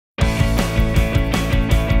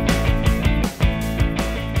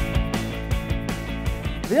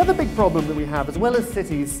other big problem that we have, as well as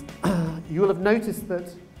cities, you will have noticed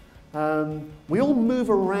that we all move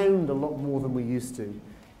around a lot more than we used to.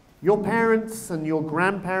 Your parents and your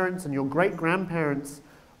grandparents and your great-grandparents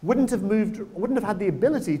wouldn't have had the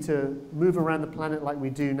ability to move around the planet like we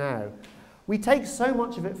do now. We take so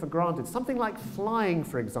much of it for granted. Something like flying,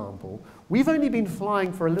 for example, we've only been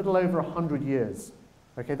flying for a little over 100 years.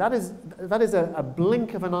 Okay, that is a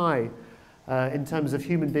blink of an eye in terms of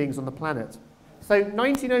human beings on the planet. So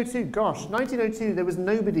 1902, gosh, 1902 there was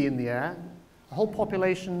nobody in the air. The whole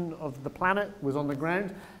population of the planet was on the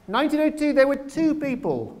ground. 1902 there were 2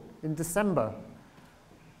 people in December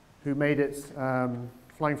who made it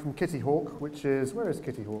flying from Kitty Hawk, which is, where is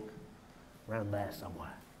Kitty Hawk? Around there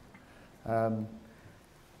somewhere.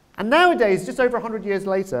 And nowadays, just over 100 years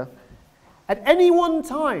later, at any one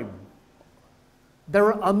time,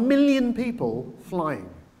 there are 1 million people flying.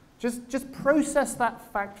 Just process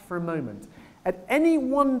that fact for a moment. At any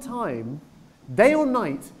one time, day or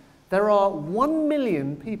night, there are 1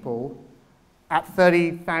 million people at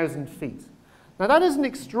 30,000 feet. Now that is an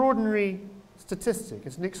extraordinary statistic.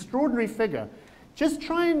 It's an extraordinary figure. Just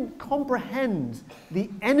try and comprehend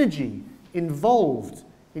the energy involved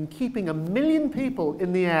in keeping 1 million people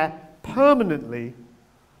in the air permanently.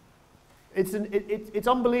 It's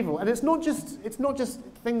unbelievable. And it's not just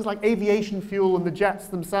things like aviation fuel and the jets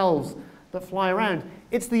themselves that fly around.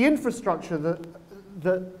 It's the infrastructure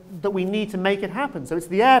that we need to make it happen. So it's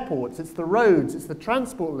the airports, it's the roads, it's the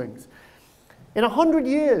transport links. In 100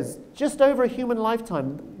 years, just over a human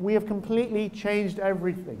lifetime, we have completely changed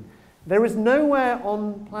everything. There is nowhere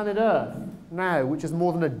on planet Earth now which is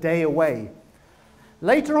more than a day away.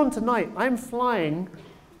 Later on tonight, I'm flying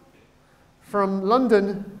from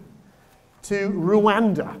London to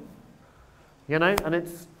Rwanda, you know, and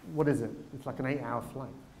it's, what is it? It's like an 8-hour flight.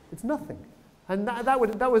 It's nothing. And that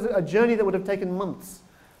was a journey that would have taken months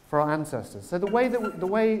for our ancestors. So the way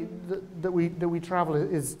that we travel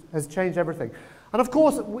has changed everything. And of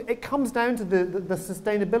course, it comes down to the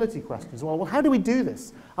sustainability questions. Well, how do we do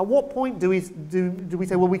this? At what point do we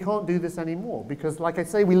say, well, we can't do this anymore? Because, like I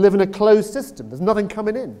say, we live in a closed system. There's nothing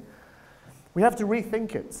coming in. We have to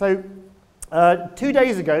rethink it. So 2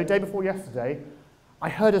 days ago, day before yesterday, I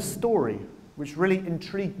heard a story which really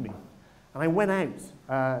intrigued me. And I went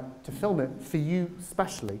out to film it for you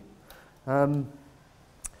specially.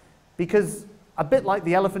 Because a bit like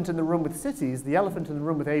the elephant in the room with cities, the elephant in the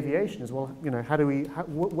room with aviation is, well, you know,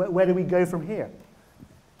 where do we go from here?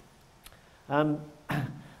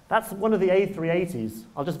 That's one of the A380s.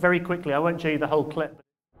 I'll just very quickly, I won't show you the whole clip.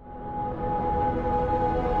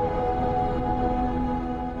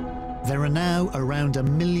 There are now around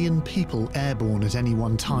 1 million people airborne at any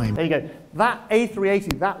one time. There you go. That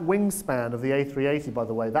A380, that wingspan of the A380, by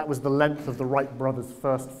the way, that was the length of the Wright brothers'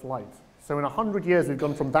 first flight. So in 100 years, we've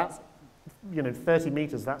gone from that, 30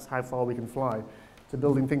 meters, that's how far we can fly, to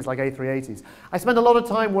building things like A380s. I spent a lot of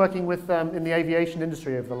time working with in the aviation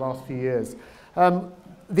industry over the last few years.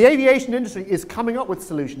 The aviation industry is coming up with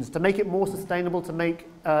solutions to make it more sustainable, to make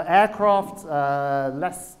aircraft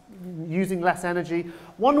using less energy.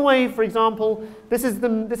 One way, for example, this is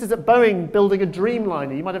at Boeing building a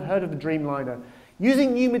Dreamliner. You might have heard of the Dreamliner.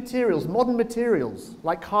 Using new materials, modern materials,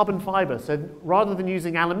 like carbon fiber. So rather than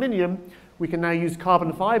using aluminium, we can now use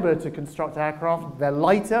carbon fiber to construct aircraft. They're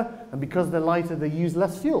lighter, and because they're lighter, they use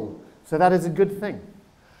less fuel. So that is a good thing.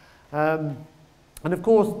 And of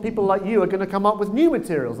course, people like you are going to come up with new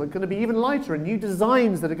materials that are going to be even lighter and new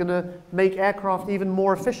designs that are going to make aircraft even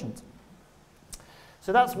more efficient.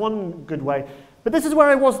 So that's one good way. But this is where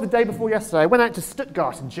I was the day before yesterday. I went out to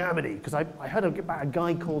Stuttgart in Germany because I heard about a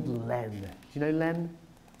guy called Len. Do you know Len?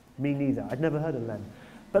 Me neither. I'd never heard of Len.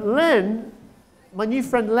 But Len, my new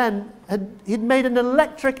friend Len, he'd made an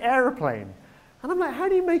electric aeroplane. And I'm like, how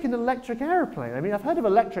do you make an electric aeroplane? I mean, I've heard of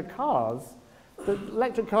electric cars, but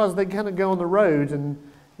electric cars, they kind of go on the road and,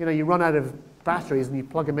 you run out of batteries and you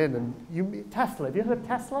plug them in. And Tesla, have you heard of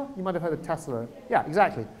Tesla? You might have heard of Tesla. Yeah,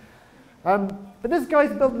 exactly. But this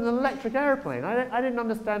guy's built an electric airplane. I didn't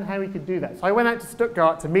understand how he could do that. So I went out to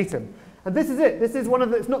Stuttgart to meet him. And this is it. This is one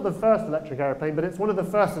of the, it's not the first electric airplane, but it's one of the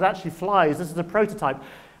first that actually flies. This is a prototype.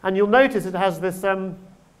 And you'll notice it has this, well,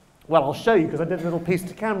 I'll show you because I did a little piece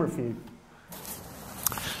to camera for you.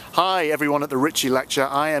 Hi everyone at the Richie Lecture.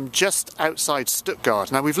 I am just outside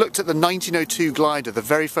Stuttgart. Now we've looked at the 1902 glider, the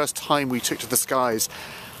very first time we took to the skies.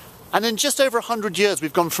 And in just over 100 years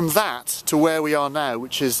we've gone from that to where we are now,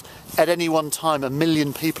 which is at any one time 1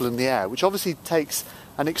 million people in the air, which obviously takes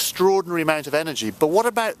an extraordinary amount of energy. But what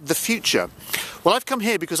about the future? Well, I've come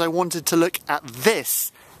here because I wanted to look at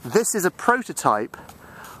this. This is a prototype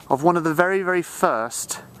of one of the very, very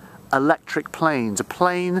first electric planes, a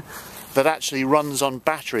plane that actually runs on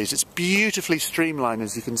batteries. It's beautifully streamlined,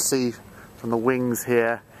 as you can see from the wings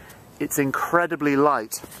here. It's incredibly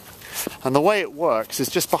light. And the way it works is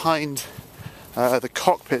just behind the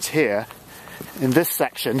cockpit here, in this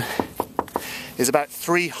section, is about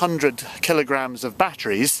 300 kilograms of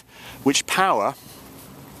batteries which power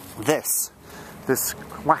this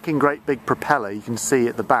whacking great big propeller you can see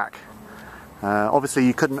at the back. Obviously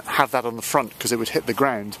you couldn't have that on the front because it would hit the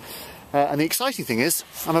ground. And the exciting thing is,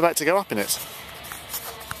 I'm about to go up in it.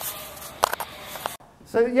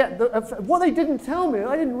 So yeah, what they didn't tell me,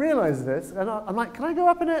 I didn't realise this, and I'm like, can I go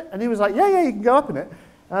up in it? And he was like, yeah, you can go up in it.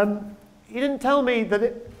 He didn't tell me that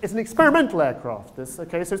it's an experimental aircraft,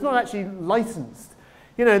 okay, so it's not actually licensed.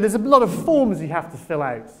 You know, there's a lot of forms you have to fill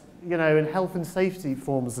out, you know, in health and safety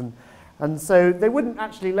forms, and so they wouldn't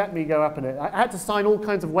actually let me go up in it. I had to sign all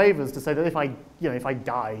kinds of waivers to say that if I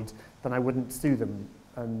died, then I wouldn't sue them.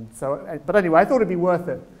 And so, but anyway, I thought it'd be worth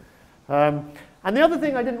it. And the other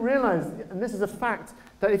thing I didn't realise, and this is a fact,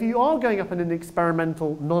 that if you are going up in an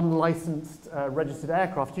experimental, non-licensed, registered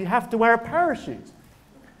aircraft, you have to wear a parachute.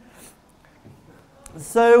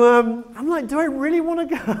 So I'm like, do I really want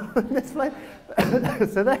to go on this plane?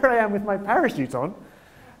 So there I am with my parachute on.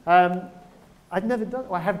 I'd never done,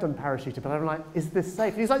 well, I have done parachuting, but I'm like, is this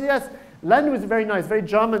safe? And he's like, yes. Len was very nice, very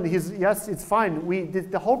German. He's, yes, it's fine.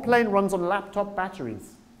 The whole plane runs on laptop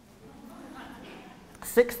batteries.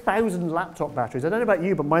 6,000 laptop batteries. I don't know about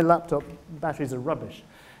you, but my laptop batteries are rubbish.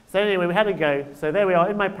 So anyway, we had a go. So there we are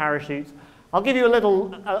in my parachute. I'll give you a little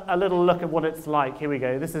look at what it's like. Here we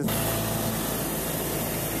go. This is.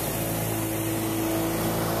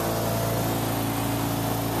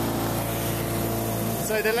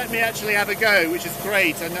 So they let me actually have a go, which is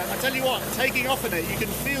great. And I tell you what, taking off in it, you can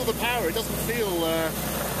feel the power. It doesn't feel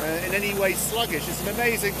in any way sluggish. It's an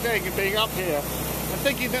amazing thing of being up here. I'm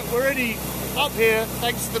thinking that we're only up here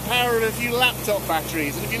thanks to the power of a few laptop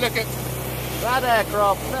batteries. And if you look at that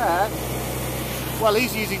aircraft there, well,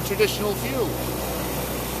 he's using traditional fuel.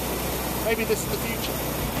 Maybe this is the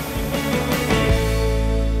future.